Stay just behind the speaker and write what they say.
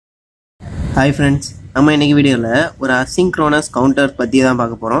Hi friends, நம்ம இன்னைக்கு வீடியோல ஒரு asynchronous counter பத்தி தான்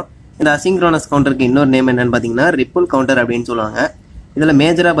பார்க்க போறோம். இந்த asynchronous counterக்கு இன்னொரு நேம் என்னன்னு பாத்தீங்கன்னா ripple counter அப்படினு சொல்லுவாங்க. இதுல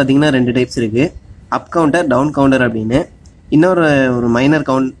மேஜரா பாத்தீங்கன்னா ரெண்டு டைப்ஸ் இருக்கு. up counter, down counter அப்படினு. இன்னொரு மைனர்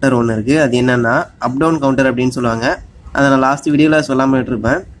கவுண்டர் ஒன்னு இருக்கு. அது என்னன்னா up down counter அப்படினு சொல்லுவாங்க. அத நான் லாஸ்ட் வீடியோல சொல்லாம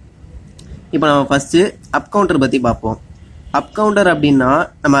விட்டுருப்பேன். இப்போ நம்ம ஃபர்ஸ்ட் up counter பத்தி பார்ப்போம். up counter அப்படினா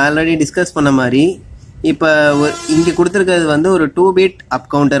நம்ம ஆல்ரெடி டிஸ்கஸ் பண்ண மாதிரி இப்போ இங்க கொடுத்திருக்கிறது வந்து ஒரு 2 bit up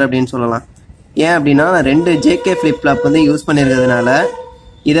counter அப்படினு சொல்லலாம். ஏன் அப்படினா நான் ரெண்டு JK flip flop வந்து யூஸ் பண்ணிருக்கிறதுனால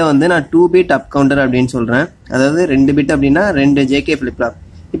இத வந்து நான் 2 bit up counter அப்படினு சொல்றேன். அதாவது 2 bit அப்படினா 2 JK flip flop.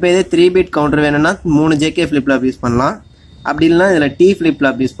 இப்போ இதே 3 bit counter வேணும்னா 3 JK flip flop யூஸ் பண்ணலாம். அப்படி இல்லனா இதுல T flip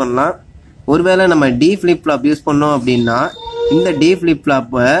flop யூஸ் பண்ணலாம். ஒருவேளை நம்ம D flip flop யூஸ் பண்ணோம் அப்படினா இந்த D flip flop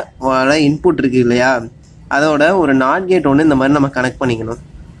ஓட இன்புட் இருக்கு இல்லையா, அதோட ஒரு NOT கேட் ஒன்னு இந்த மாதிரி நம்ம கனெக்ட் பண்ணிக்கணும்.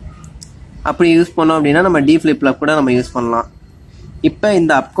 அப்படி யூஸ் பண்ணோம் அப்படினா நம்ம D flip flop கூட நம்ம யூஸ் பண்ணலாம். இப்போ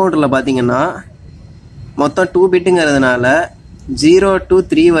இந்த அப் கவுண்டர்ல பாத்தீங்கன்னா மொத்தம் 2 பிட்ங்கிறதுனால 0 to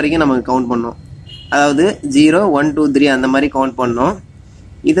 3 வரைக்கும் நமக்கு கவுண்ட் பண்ணோம். அதாவது 0 1 2 3 அந்த மாதிரி கவுண்ட் பண்ணோம்.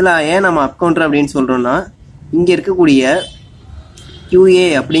 இதுல ஏன் நம்ம அப் கவுண்டர் அப்படின்னு சொல்றோம்னா இங்க இருக்கக்கூடிய QA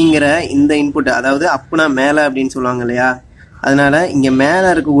அப்படிங்கிற இந்த இன்புட், அதாவது அப்னா மேல அப்படின்னு சொல்லுவாங்க இல்லையா, அதனால இங்க மேல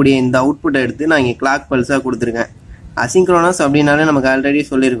இருக்கக்கூடிய இந்த அவுட்புட்டை எடுத்து நான் இங்க கிளாக் பல்ஸா கொடுத்துருக்கேன். அசிங்க்ரோனஸ் அப்படின்னாலே நமக்கு ஆல்ரெடி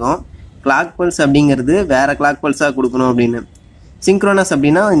சொல்லியிருக்கோம், கிளாக் பல்ஸ் அப்படிங்கிறது வேற கிளாக் பல்ஸா கொடுக்கணும் அப்படின்னு. சிங்க்ரோனஸ்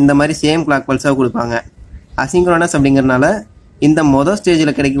அப்படின்னா இந்த மாதிரி சேம் கிளாக் பல்ஸா கொடுப்பாங்க. அசிங்க்ரோனஸ் அப்படிங்கறதுனால இந்த மொதல்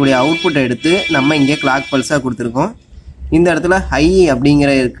ஸ்டேஜில் கிடைக்கக்கூடிய அவுட்புட்டை எடுத்து நம்ம இங்கே கிளாக் பல்ஸா கொடுத்துருக்கோம். இந்த இடத்துல ஹை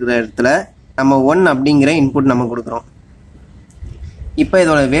அப்படிங்கிற இருக்கிற இடத்துல நம்ம 1 அப்படிங்கிற இன்புட் நம்ம கொடுக்குறோம். இப்போ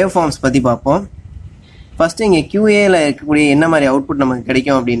இதோட வேவ் ஃபார்ம்ஸ் பத்தி பார்ப்போம். ஃபர்ஸ்ட் இங்கே QAல இருக்கக்கூடிய என்ன மாதிரி அவுட்புட் நமக்கு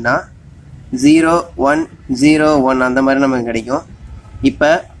கிடைக்கும் அப்படின்னா 0 1 0 1 அந்த மாதிரி நமக்கு கிடைக்கும்.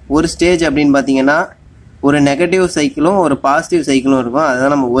 இப்போ ஒரு ஸ்டேஜ் அப்படின்னு பார்த்தீங்கன்னா ஒரு நெகட்டிவ் சைக்கிளும் ஒரு பாசிட்டிவ் சைக்கிளும் இருக்கும்.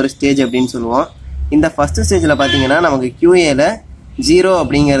 அதுதான் நம்ம ஒரு ஸ்டேஜ் அப்படின்னு சொல்லுவோம். இந்த ஃபர்ஸ்ட் ஸ்டேஜில் பார்த்தீங்கன்னா நமக்கு QAல 0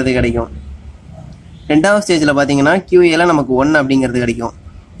 அப்படிங்கிறது கிடைக்கும். ரெண்டாவது ஸ்டேஜில் பார்த்தீங்கன்னா QAல நமக்கு 1 அப்படிங்கிறது கிடைக்கும்.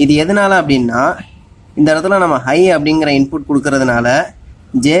 இது எதனால அப்படின்னா இந்த இடத்துல நம்ம ஹை அப்படிங்கிற இன்புட் கொடுக்கறதுனால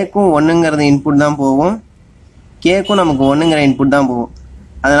ஜேக்கும் 1ங்கிறது இன்புட் தான் போகும், கேக்கும் நமக்கு 1ங்கிற இன்புட் தான் போகும்.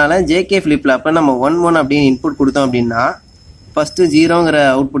 அதனால JK ஃபிளிப் ஃப்ளாப்பை நம்ம 1 1 அப்படின்னு இன்புட் கொடுத்தோம் அப்படின்னா ஃபர்ஸ்ட் 0ங்கிற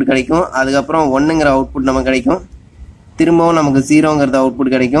அவுட்புட் கிடைக்கும், அதுக்கப்புறம் 1ங்கிற அவுட்புட் நமக்கு கிடைக்கும், திரும்பவும் நமக்கு 0ங்கிறது அவுட்புட்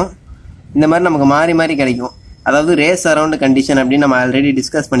கிடைக்கும். இந்த மாதிரி நமக்கு மாறி மாறி கிடைக்கும். அதாவது ரேஸ் அரவுண்ட் கண்டிஷன் அப்படின்னு நம்ம ஆல்ரெடி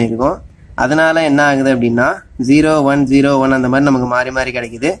டிஸ்கஸ் பண்ணியிருக்கோம். அதனால என்ன ஆகுது அப்படின்னா 0 1 0 1 அந்த மாதிரி நமக்கு மாறி மாறி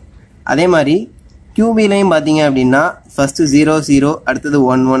கிடைக்குது. அதே மாதிரி QBலையும் பார்த்தீங்க அப்படின்னா ஃபர்ஸ்ட் 0 0 அடுத்தது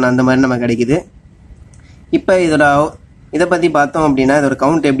 1 1 அந்த மாதிரி நமக்கு கிடைக்குது. இப்போ இதை பற்றி பார்த்தோம் அப்படின்னா இதோட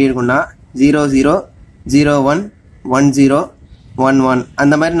கவுண்ட் எப்படி இருக்குன்னா 0 0 0 1 1 0 1 1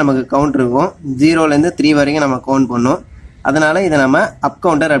 அந்த மாதிரி நமக்கு கவுண்ட் இருக்கும். 0லேருந்து 3 வரைக்கும் நம்ம கவுண்ட் பண்ணோம். அதனால இதை நம்ம அப்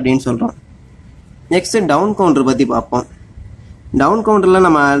கவுண்டர் அப்படின்னு சொல்றோம். நெக்ஸ்ட் டவுன் கவுண்டர் பத்தி பார்ப்போம். டவுன் கவுண்டர்ல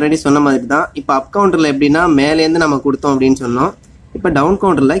நம்ம ஆல்ரெடி சொன்ன மாதிரி தான். இப்போ அப் கவுண்டர்ல எப்படின்னா மேலேருந்து நம்ம கொடுத்தோம் அப்படின்னு சொன்னோம். இப்போ டவுன்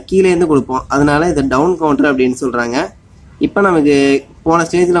கவுண்டர்ல கீழேருந்து கொடுப்போம். அதனால இதை டவுன் கவுண்டர் அப்படின்னு சொல்றாங்க. இப்போ நமக்கு போன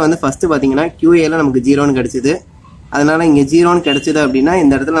ஸ்டேஜ்ல வந்து ஃபர்ஸ்ட் பாத்தீங்கன்னா QAல நமக்கு 0ன்னு கிடைச்சது. அதனால இங்க 0ன்னு கிடைச்சது அப்படின்னா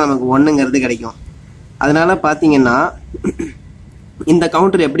இந்த இடத்துல நமக்கு 1ங்கிறது கிடைக்கும். அதனால பாத்தீங்கன்னா இந்த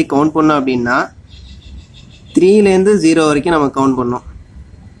கவுண்டர் எப்படி கவுண்ட் பண்ணோம் அப்படின்னா 3லேருந்து 0 வரைக்கும் நம்ம கவுண்ட் பண்ணோம்.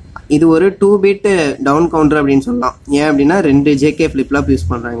 இது ஒரு 2 பிட் டவுன் கவுண்டர் அப்படின்னு சொல்லலாம். ஏன் அப்படின்னா 2 JK ஃபிளிப் ஃப்ளாப் யூஸ்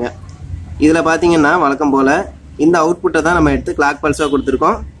பண்றாங்க. இதுல பாத்தீங்கன்னா வழக்கம் போல இந்த அவுட்புட்டை தான் நம்ம எடுத்து கிளாக் பல்ஸா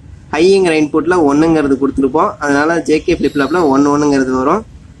கொடுத்துருக்கோம். ஹைங்கிற இன்புட்ல 1ங்கிறது கொடுத்துருப்போம். அதனால JK ஃபிளிப் ஃப்ளாப்ல 1 1ங்கிறது வரும்.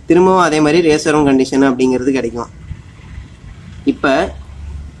 திரும்பவும் அதே மாதிரி ரேசரும் கண்டிஷன் அப்படிங்கிறது கிடைக்கும். இப்ப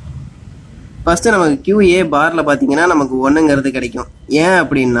ஃபர்ஸ்ட் நமக்கு QA பார்ல பாத்தீங்கன்னா நமக்கு 1ங்கிறது கிடைக்கும். ஏன்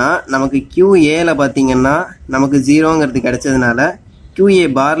அப்படின்னா நமக்கு QAல பாத்தீங்கன்னா நமக்கு 0ங்கிறது கிடைச்சதுனால QA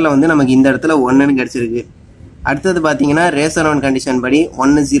பார்ல வந்து நமக்கு இந்த இடத்துல 1ன்னு கிடைச்சிருக்கு. அடுத்தது பாத்தீங்கன்னா ரேசர் ஒன் கண்டிஷன் படி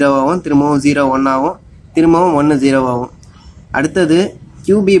 1 0 ஆகும், திரும்பவும் 0 1 ஆகும், திரும்பவும் 1 0 ஆகும். அடுத்தது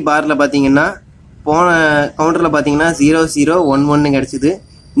QB பார்ல பாத்தீங்கன்னா போன கவுண்டர்ல பாத்தீங்கன்னா 0 0 1 1 கிடைச்சது.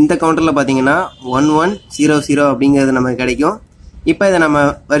 இந்த கவுண்டர்ல பாத்தீங்கன்னா 1 1 0 0 அப்படிங்கிறது நமக்கு கிடைக்கும். இப்போ இதை நம்ம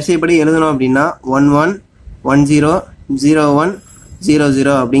வரிசைப்படி எழுதணும் அப்படின்னா 1 1 1 0 0 1 0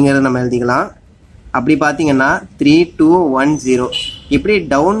 0 அப்படிங்கிறத நம்ம எழுதிக்கலாம். அப்படி பார்த்தீங்கன்னா 3 2 1 0 இப்படி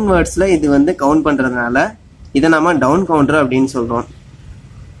டவுன்வர்ட்ஸ்ல இது வந்து கவுண்ட் பண்றதுனால இதை நம்ம டவுன் கவுண்டர் அப்படின்னு சொல்றோம்.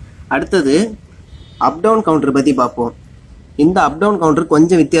 அடுத்தது அப் டவுன் கவுண்டர் பத்தி பார்ப்போம். இந்த அப் டவுன் கவுண்டர்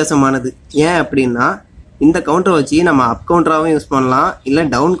கொஞ்சம் வித்தியாசமானது. ஏன் அப்படின்னா இந்த கவுண்டரை வச்சு நம்ம அப் கவுண்டராகவும் யூஸ் பண்ணலாம், இல்லை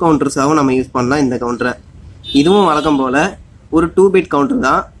டவுன் கவுண்டர்ஸாகவும் நம்ம யூஸ் பண்ணலாம். இந்த கவுண்டரை இதுவும் வழக்கம் போல ஒரு 2 பிட் கவுண்டர்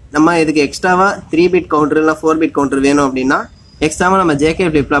தான். நம்ம இதுக்கு எக்ஸ்ட்ராவா 3 பிட் கவுண்டர் இல்லை 4 பிட் கவுண்டர் வேணும் அப்படின்னா எக்ஸ்ட்ராவா நம்ம JK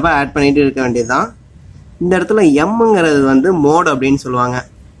ஃபிளிப் ஃப்ளாப்பை ஆட் பண்ணிட்டு இருக்க வேண்டியதுதான். இந்த இடத்துல எம்ங்கிறது வந்து மோட் அப்படின்னு சொல்லுவாங்க.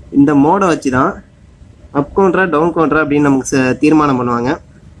 இந்த மோடை வச்சு தான் அப் கவுண்டரா டவுன் கவுண்டரா அப்படின்னு நமக்கு தீர்மானம் பண்ணுவாங்க.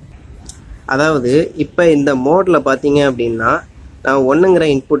 அதாவது இப்போ இந்த மோடில் பார்த்தீங்க அப்படின்னா நான் 1ங்கிற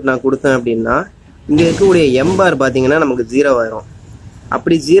இன்புட் நான் கொடுத்தேன் அப்படின்னா இங்கே இருக்கக்கூடிய எம் பார் பார்த்தீங்கன்னா நமக்கு 0 ஆயிரும்.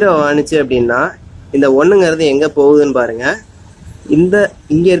 அப்படி 0 ஆனிச்சு அப்படின்னா இந்த 1ங்கிறது எங்கே போகுதுன்னு பாருங்கள்,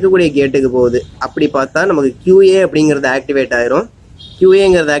 இங்கே இருக்கக்கூடிய கேட்டுக்கு போகுது. அப்படி பார்த்தா நமக்கு QA அப்படிங்கிறது ஆக்டிவேட் ஆயிரும்.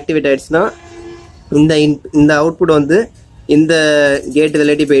 QAங்கிறது ஆக்டிவேட் ஆயிடுச்சுன்னா இந்த அவுட்புட் வந்து இந்த கேட்டு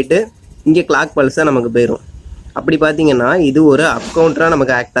விளையாட்டி போயிட்டு இங்கே கிளாக் பல்ஸாக நமக்கு போயிடும். அப்படி பார்த்தீங்கன்னா இது ஒரு அப் கவுண்டராக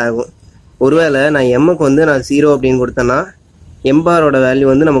நமக்கு ஆக்ட் ஆகும். ஒருவேளை நான் எம்முக்கு வந்து நான் 0 அப்படின்னு கொடுத்தேன்னா எம்பாரோட வேல்யூ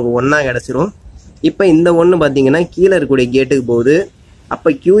வந்து நமக்கு 1ஆ கிடச்சிரும். இப்போ இந்த 1 பார்த்தீங்கன்னா கீழே இருக்கக்கூடிய கேட்டுக்கு போகுது. அப்போ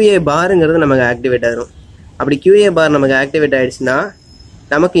QA பாருங்கிறது நமக்கு ஆக்டிவேட் ஆயிரும். அப்படி QA பார் நமக்கு ஆக்டிவேட் ஆகிடுச்சுன்னா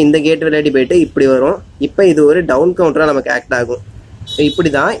நமக்கு இந்த கேட் விளையாட்டி போயிட்டு இப்படி வரும். இப்போ இது ஒரு டவுன் கவுண்டராக நமக்கு ஆக்ட் ஆகும். இப்படி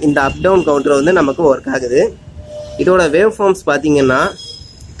தான் இந்த அப் டவுன் கவுண்டர் வந்து நமக்கு ஒர்க் ஆகுது. இதோட வேவ் ஃபார்ம்ஸ் பார்த்தீங்கன்னா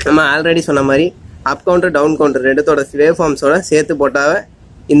நம்ம ஆல்ரெடி சொன்ன மாதிரி up counter down counter ரெண்டுத்தோட wave ஃபார்ம்ஸோட சேர்த்து போட்டால்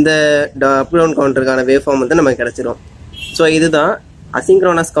இந்த அப் டவுன் கவுண்டருக்கான வேவ் ஃபார்ம் வந்து நமக்கு கிடச்சிரும். ஸோ இதுதான்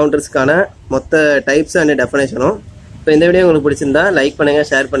அசிங்க்ரோனஸ் கவுண்டர்ஸ்க்கான மொத்த டைப்ஸ் அண்ட் டெஃபினேஷனும். இப்போ இந்த வீடியோ உங்களுக்கு பிடிச்சிருந்தா லைக் பண்ணுங்கள்,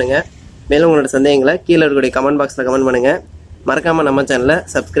 ஷேர் பண்ணுங்கள். மேலும் உங்களோட சந்தேகங்களை கீழே இருக்கக்கூடிய கமெண்ட் பாக்ஸில் கமெண்ட் பண்ணுங்கள். மறக்காமல் நம்ம சேனலை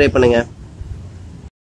சப்ஸ்கிரைப் பண்ணுங்கள்.